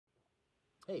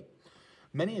Hey,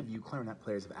 many of you clarinet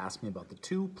players have asked me about the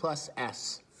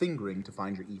 2+s fingering to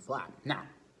find your E flat. Now,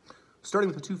 starting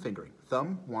with the two fingering,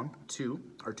 thumb, 1, 2,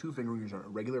 our two fingerings are a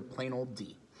regular plain old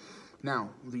D.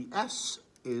 Now, the S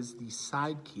is the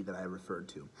side key that I referred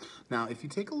to. Now, if you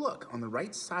take a look on the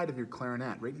right side of your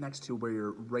clarinet, right next to where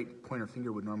your right pointer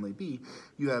finger would normally be,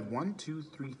 you have 1, 2,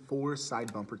 3, 4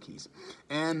 side bumper keys.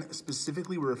 And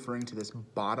specifically, we're referring to this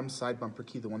bottom side bumper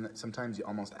key, the one that sometimes you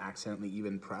almost accidentally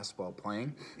even press while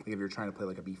playing, like if you're trying to play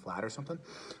like a B flat or something.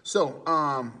 So,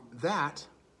 that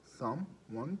thumb,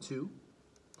 1, 2,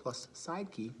 plus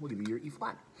side key will give you your E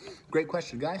flat. Great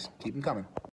question, guys. Keep them coming.